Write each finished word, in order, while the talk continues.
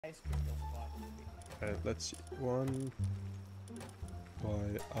ice crystal spot. Alright, let's see. 1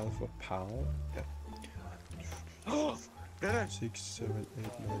 by Alpha Pal. Oh, 6, 7, 8,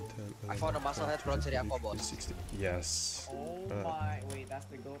 9, 10, 11, I found a muscle head from City Aqua, boss. 60. Yes. Oh my, wait, that's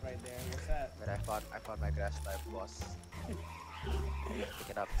the goat right there. What's that? But I found my grass type, boss. Pick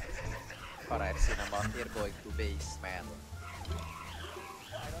it up. Alright, Cinema, you're going to base, man.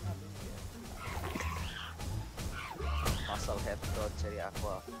 I don't have this yet. Muscle head from City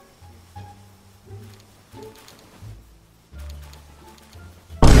Aqua.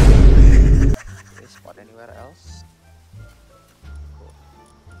 They spot anywhere else? Cool.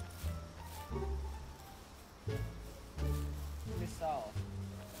 Missile.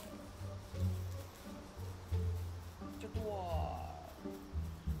 Chutua.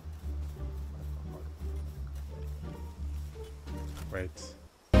 Wait.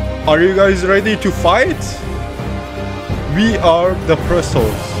 Are you guys ready to fight? We are the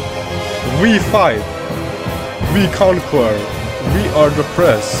Pressos. We fight. We conquer. We are the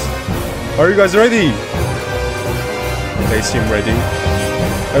press. Are you guys ready? They seem ready.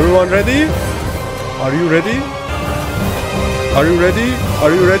 Everyone ready? Are you ready? Are you ready?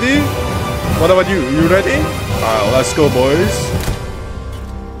 Are you ready? What about you? You ready? Alright, let's go, boys.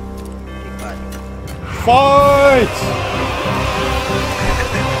 Fight!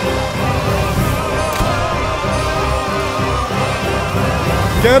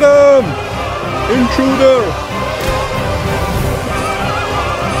 Get him! Intruder!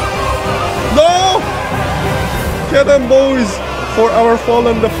 No! Get them, boys, for our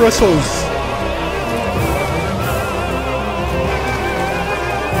fallen Depressos.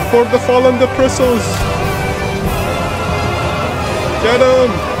 For the fallen Depressos. Get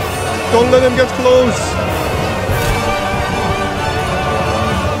them! Don't let him get close.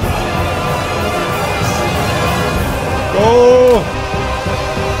 Go!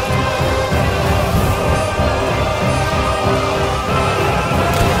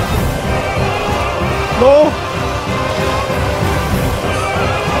 No!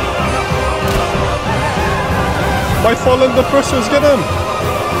 My fallen Depressos, get him!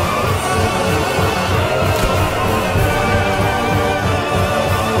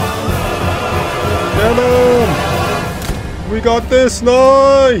 Get him! We got this,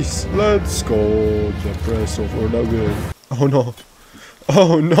 nice! Let's go, Depresso for the win. Oh no.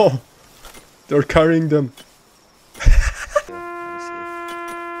 Oh no! They're carrying them.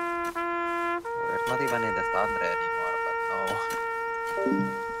 Not even in the thunder anymore, but no.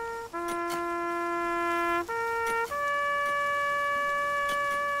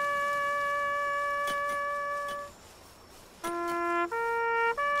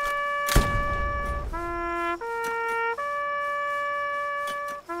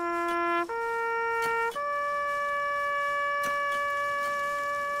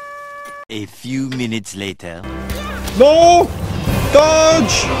 A few minutes later. No!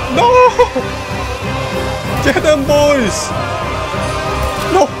 Dodge! No! Get them, boys!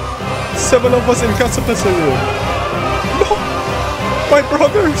 No! 7 of us in Casapasa. No! My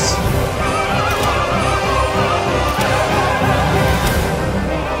brothers!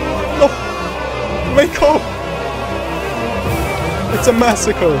 No! Wake up! It's a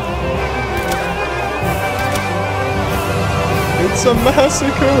massacre! It's a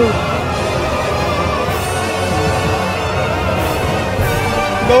massacre!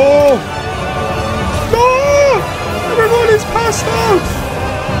 No! No! Everyone is passed out!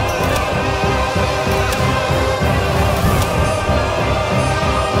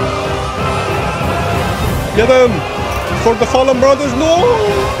 Get them! For the fallen brothers, no!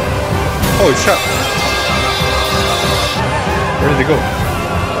 Oh, shit. Where did he go?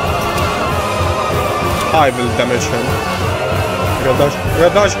 I will damage him. I got dodge. I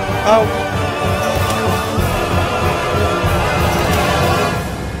got dodge. Ow!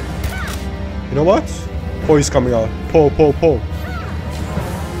 You know what? Po is coming out. Po. Oh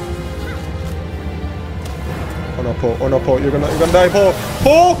no, Po. Oh no, Po. You're gonna die, Po.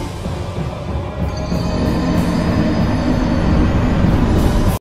 Po!